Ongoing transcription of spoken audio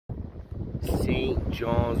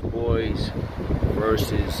John's boys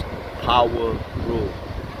versus Power Rule.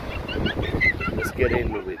 Let's get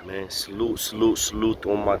into it, man. Salute, salute, salute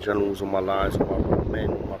to all my generals, all my lions, all my men,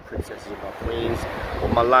 all my princesses, all my queens, all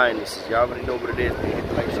my lionesses. Y'all already know what it is, man. Hit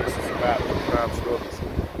the like, share, subscribe, crime stories.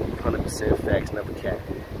 100% facts, never cap.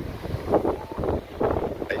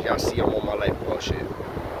 As y'all see, I'm on my life bullshit.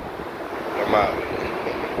 I'm out.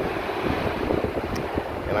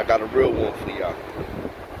 And I got a real one for y'all.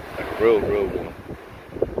 Like a real one.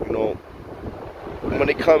 You know, when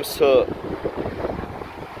it comes to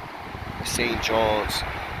St. John's,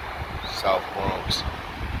 South Bronx,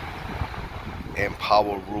 and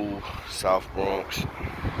Power Rule, South Bronx,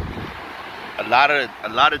 a lot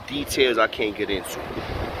of details I can't get into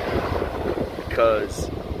because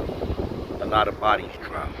a lot of bodies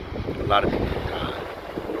dropped, a lot of people died,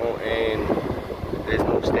 you know, and there's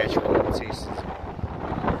no statute of limitations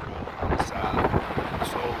on this side.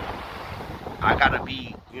 So I gotta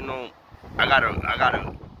be, you know, I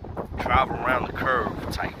gotta drive around the curve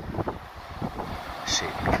type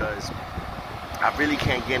shit because I really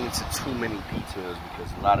can't get into too many details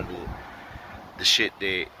because a lot of the shit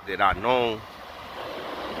that I know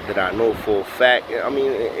for a fact, I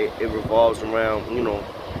mean, it revolves around, you know,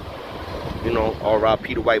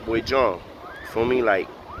 R.I.P. to White Boy John. You feel me? Like,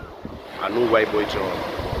 I knew White Boy John.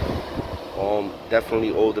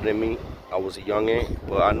 Definitely older than me. I was a youngin',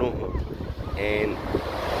 but I knew him. And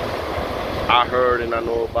I heard and I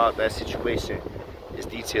know about that situation. There's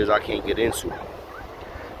details I can't get into.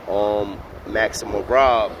 Maximum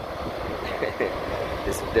Rob,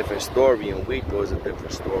 it's a different story, and Wito is a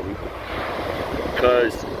different story.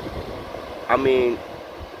 Because, I mean,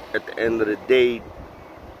 at the end of the day,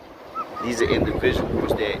 these are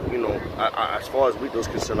individuals that, you know, as far as Wito's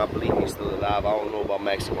concerned, I believe he's still alive. I don't know about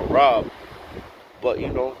Maximum Rob, but, you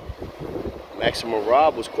know, Maximum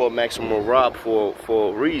Rob was called Maximum Rob for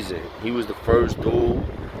a reason. He was the first dude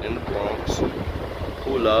in the Bronx,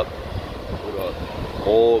 pull up,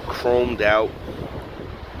 all chromed out.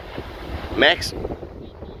 Maximum,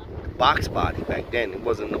 the box body back then. It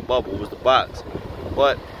wasn't the bubble, it was the box.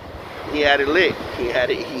 But he had it lit. He had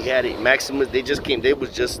it. Maximus, they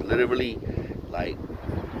was just literally like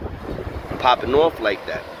popping off like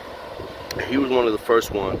that. He was one of the first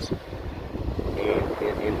ones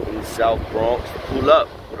in the South Bronx to pull up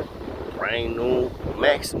with a brand new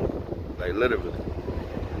Maximum. Like literally.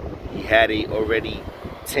 He had it already,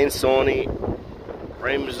 tints on it,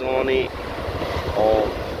 rims on it,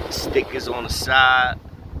 stickers on the side.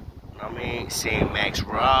 I mean, saying Max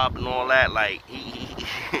Rob and all that. Like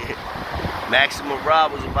Maximum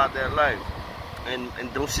Rob was about that life, and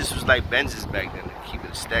those shits was like Benzes back then. To keep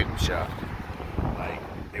it a stack with shop, like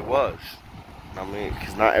it was. I mean,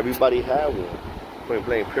 because not everybody had one. Point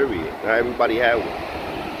blank, period. Not everybody had one.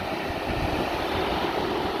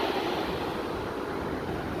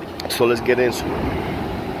 So let's get into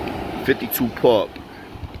it. 52 Park.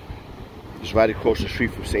 It's right across the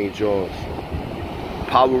street from St. John's.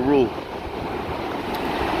 Power Rule.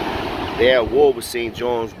 They at war with St.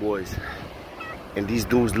 John's boys. And these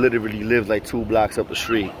dudes literally live like 2 blocks up the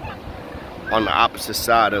street on the opposite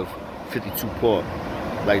side of 52 Park.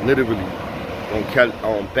 Like literally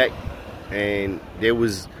on Beck, and there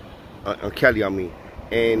was on Kelly, I mean,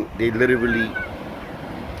 and they literally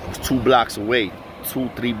was 2 blocks away,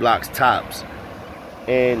 2-3 blocks tops.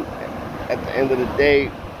 And at the end of the day,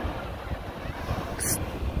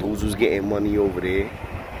 those was getting money over there.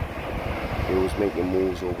 They was making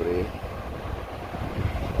moves over there.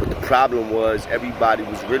 But the problem was everybody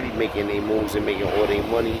was really making their moves and making all their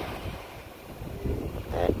money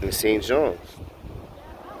in St. John's.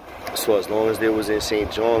 So as long as they was in St.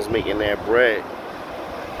 John's making that bread,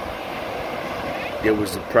 there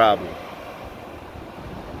was a problem.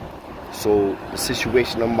 So the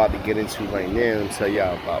situation I'm about to get into right now and tell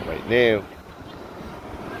y'all about right now,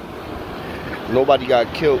 nobody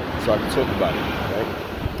got killed, so I can talk about it,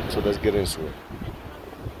 right? So let's get into it.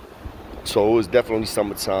 So it was definitely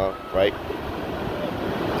summertime, right?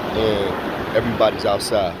 And everybody's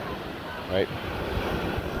outside, right?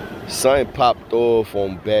 Something popped off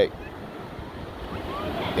on Beck,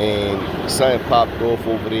 and something popped off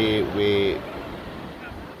over there where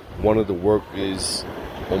one of the workers,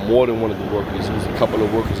 or more than one of the workers, it was a couple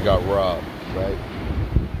of workers got robbed, right?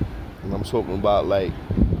 And I'm talking about like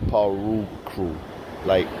Power Rule crew,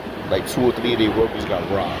 like 2 or 3 of their workers got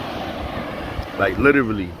robbed, like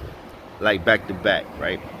literally, like back to back,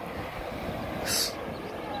 right?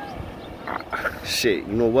 Shit,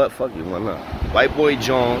 you know what? Fuck it, why not? White Boy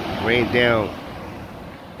John ran down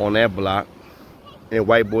on that block, and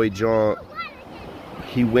White Boy John,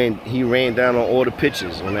 he ran down on all the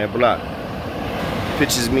pictures on that block.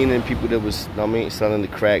 pitchers, meaning people that was, I mean, selling the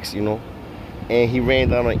cracks, you know. And he ran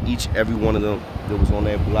down on every one of them that was on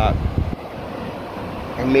that block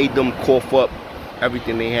and made them cough up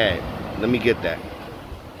everything they had. Let me get that.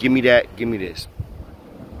 Give me that, give me this.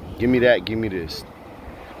 Give me that, give me this.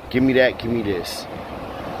 Give me that, give me this.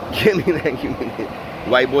 Give me that, give me this.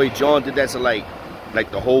 White boy John did that to like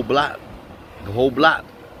the whole block. The whole block.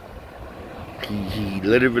 He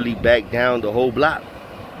literally backed down the whole block.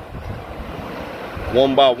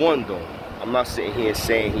 One by one though. I'm not sitting here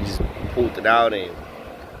saying he just pulled it out and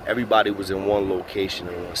everybody was in one location,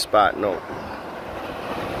 in one spot. No.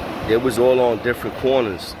 They was all on different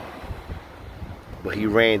corners. But he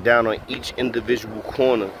ran down on each individual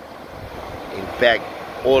corner and backed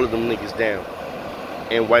all of them niggas down.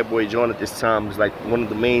 And White Boy John at this time was like one of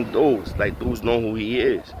the main dudes. Like, dudes know who he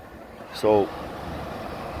is. So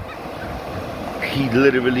he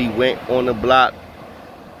literally went on the block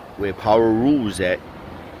where Power Rule was at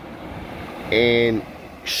and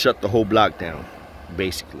shut the whole block down,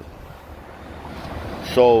 basically.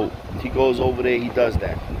 So he goes over there, he does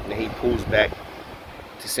that, and he pulls back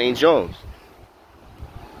to St. John's.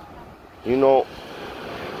 You know,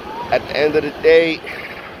 at the end of the day,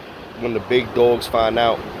 when the big dogs find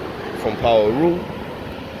out from Power Rule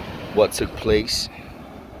what took place,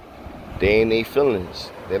 they ain't their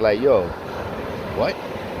feelings. They're like, yo, what?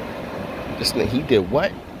 This nigga, he did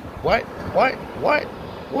what? What?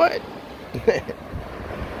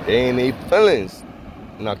 They ain't their feelings.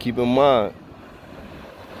 Now keep in mind,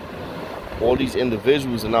 all these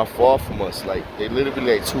individuals are not far from us. Like, they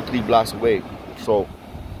literally like 2-3 blocks away. So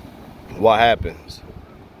what happens?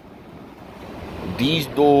 These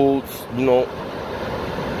dudes, you know,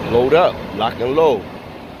 load up, lock and load.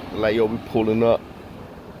 They're like, yo, we pulling up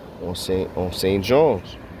on St.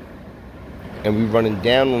 John's. And we running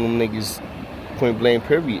down on them niggas, point blank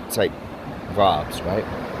period type vibes, right?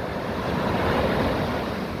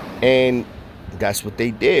 And that's what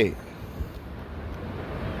they did.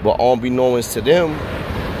 But unbeknownst to them,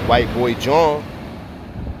 White Boy John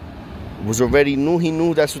was already he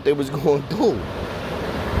knew that's what they was going to do.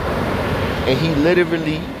 And he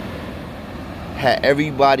literally had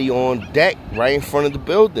everybody on deck right in front of the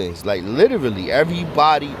buildings. Like, literally,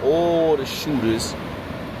 everybody, all the shooters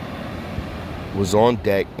was on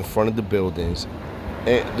deck in front of the buildings.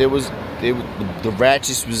 And the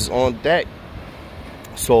ratchets was on deck.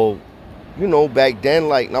 So, you know, back then,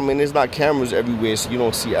 like, I mean, there's not cameras everywhere, so you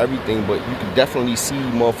don't see everything, but you can definitely see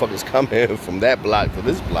motherfuckers coming from that block to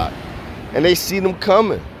this block. And they see them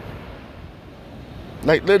coming.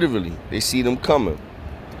 Like, literally, they see them coming.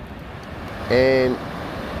 And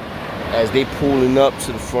as they pulling up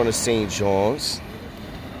to the front of St. John's,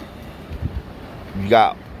 you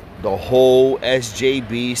got the whole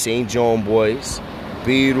SJB, St. John Boys,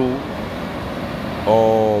 Beetle,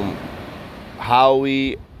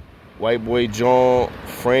 Howie, White Boy John,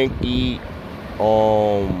 Frankie,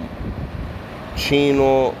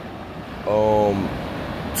 Chino,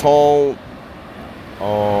 Tone,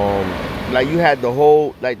 like, you had the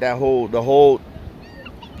whole, like, the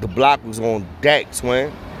block was on deck,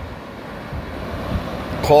 twin.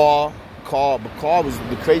 Carl, but Carl was,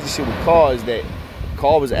 the crazy shit with Carl is that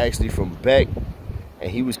Carl was actually from Beck, and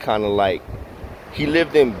he was kind of like, he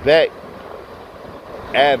lived in Beck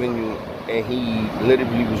Avenue, and he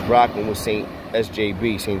literally was rocking with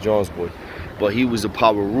SJB, St. John's Boy. But he was a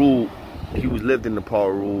Power Rule, he was lived in the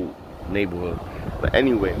Power Rule neighborhood. But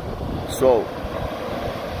anyway, so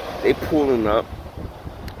they pulling up,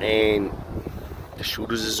 and the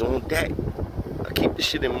shooters is on deck. I keep this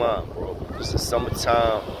shit in mind, bro. This is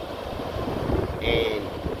summertime, and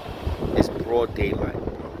it's broad daylight,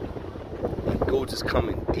 bro. The dudes is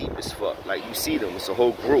coming deep as fuck. Like, you see them, it's a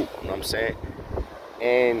whole group, you know what I'm saying?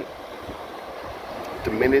 And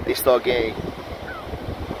the minute they start getting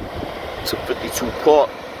to 52 Park,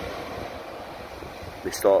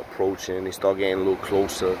 they start approaching, they start getting a little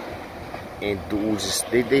closer, and dudes just,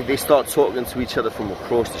 they start talking to each other from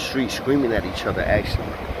across the street, screaming at each other, actually.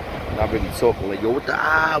 Not really talking, like, yo, what the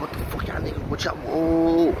fuck y'all niggas, what y'all,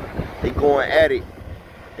 whoa. They going at it.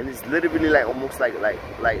 And it's literally like, almost like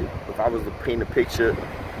if I was to paint a picture,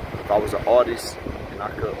 if I was an artist, and I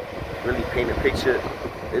could really paint a picture,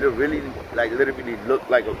 it'll really, like, literally look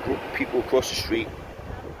like a group of people across the street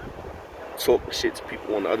talking shit to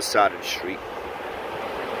people on the other side of the street.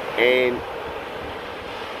 And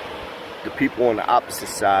the people on the opposite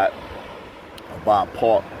side are by a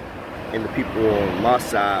park, and the people on my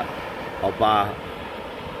side are by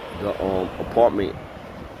the apartment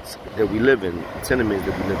that we live in, tenements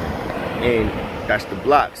that we live in. And that's the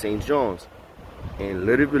block, St. John's. And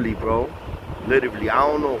literally, bro, literally, I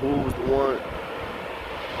don't know who was the one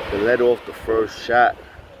to let off the first shot.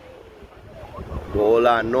 But all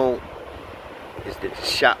I know is that the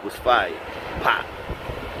shot was fired. Pop.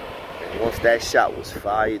 And once that shot was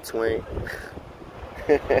fired, twin,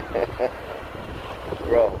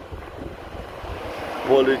 bro,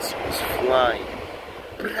 bullets was flying.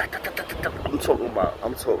 I'm talking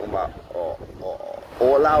about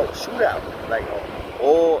all out shootout, like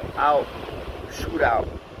all out shootout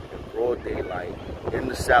in broad daylight in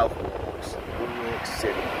the South Bronx, New York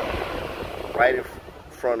City, right in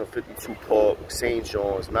front of 52 Park, St.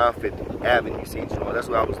 John's, 950 Avenue, St. John's. That's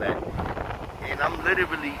where I was at, and I'm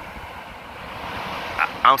literally,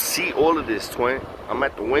 I'll see all of this, twin. I'm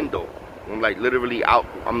at the window. I'm like literally out.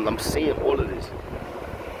 I'm seeing all of this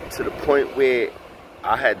to the point where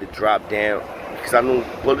I had to drop down because I knew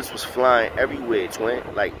bullets was flying everywhere, twin.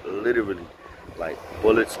 Like literally, like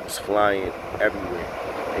bullets was flying everywhere.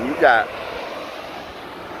 And you got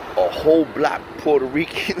a whole block of Puerto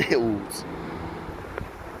Rican dudes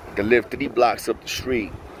that live 3 blocks up the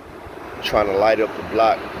street trying to light up the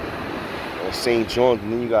block on St. John's.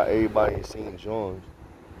 And then you got everybody in St. John's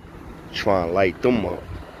trying to light them up.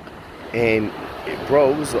 And bro,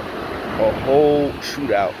 it was a whole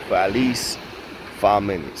shootout for at least 5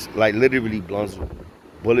 minutes. Like literally,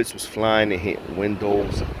 bullets was flying and hitting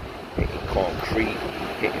windows, hitting concrete,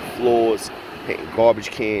 hitting floors, hitting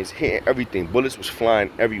garbage cans, hitting everything. Bullets was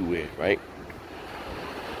flying everywhere, right?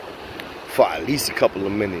 For at least a couple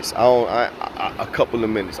of minutes. A couple of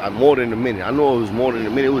minutes. More than a minute. I know it was more than a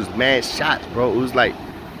minute. It was mad shots, bro. It was like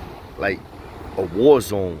a war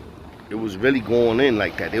zone. It was really going in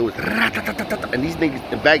like that. It was, and these niggas,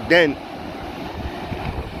 and back then,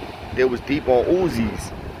 they was deep on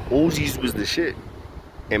Uzis. Uzis was the shit.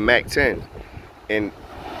 And Mac 10. And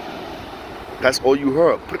that's all you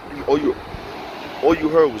heard. All you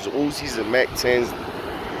heard was Uzis and Mac 10s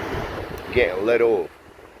getting let off.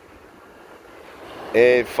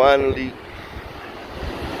 And finally,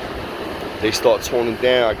 they start toning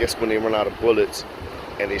down, I guess when they run out of bullets,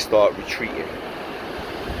 and they start retreating.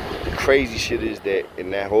 The crazy shit is that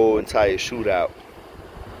in that whole entire shootout,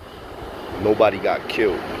 nobody got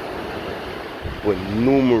killed. But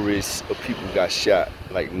numerous of people got shot.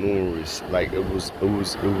 Like numerous. Like it was a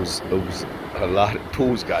lot of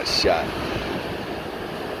dudes got shot.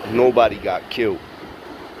 Nobody got killed,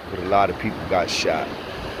 but a lot of people got shot.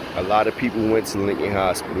 A lot of people went to Lincoln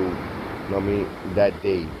Hospital, you know what I mean, that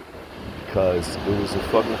day. Because it was a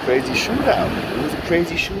fucking crazy shootout. It was a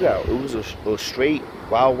crazy shootout. It was a straight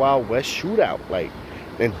Wild Wild West shootout. Like,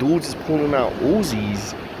 and dudes is pulling out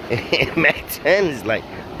Uzis and Mac 10s. Like,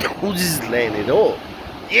 dudes is laying it off.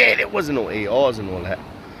 Yeah, there wasn't no ARs and all that.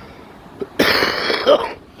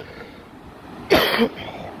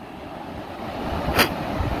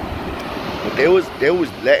 But they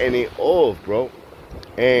was letting it off, bro.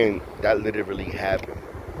 And that literally happened.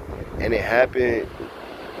 And it happened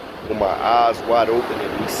with my eyes wide open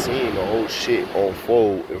and me seeing the whole shit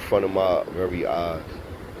unfold in front of my very eyes.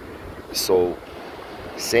 So,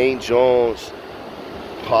 St. John's,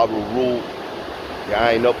 Pablo Rule,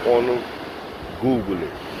 I ain't up on them, Google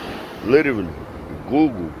it. Literally,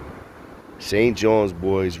 Google St. John's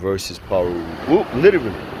boys versus Pablo Rule.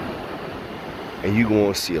 Literally. And you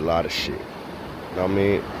gonna see a lot of shit. You know what I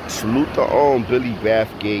mean? Salute to Billy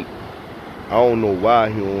Bathgate. I don't know why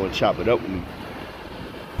he don't want to chop it up with me.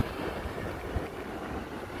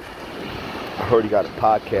 I heard he got a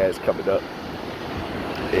podcast coming up.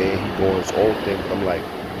 And he doing his own thing. But I'm like,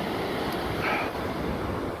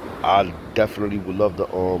 I definitely would love the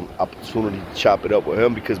opportunity to chop it up with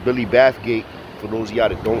him. Because Billy Bathgate, for those of y'all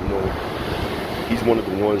that don't know, he's one of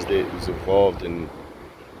the ones that was involved in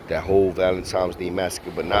that whole Valentine's Day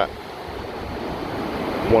massacre. But not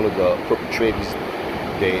one of the perpetrators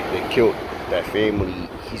that killed that family.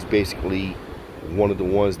 He's basically one of the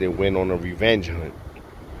ones that went on a revenge hunt,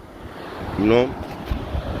 you know,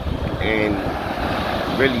 and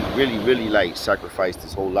really like sacrificed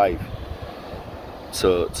his whole life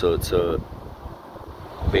to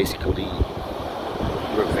basically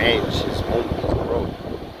revenge his homies, bro.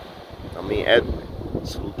 I mean, Edwin,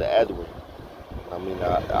 salute to Edwin. I mean,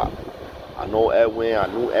 I know Edwin, I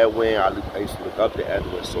knew Edwin, I used to look up to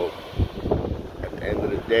Edwin, so at the end of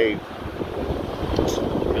the day, it's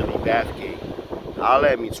really Bathgate. Holla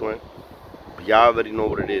at me, twin. But y'all already know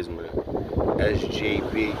what it is, man.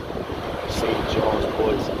 SJB, St. John's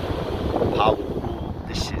boys, Power Rule.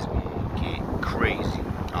 This shit's gonna get crazy.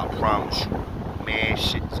 I promise you. Man,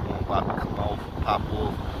 shit's gonna come off, pop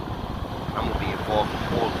off. I'm gonna be involved in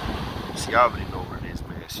all of it. See, I already know what it is,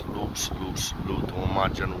 man. Salute to all my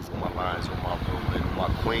generals, all my lions, all my women, all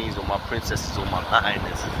my queens, all my princesses, all my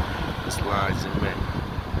lionesses. This lines and men.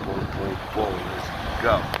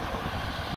 go.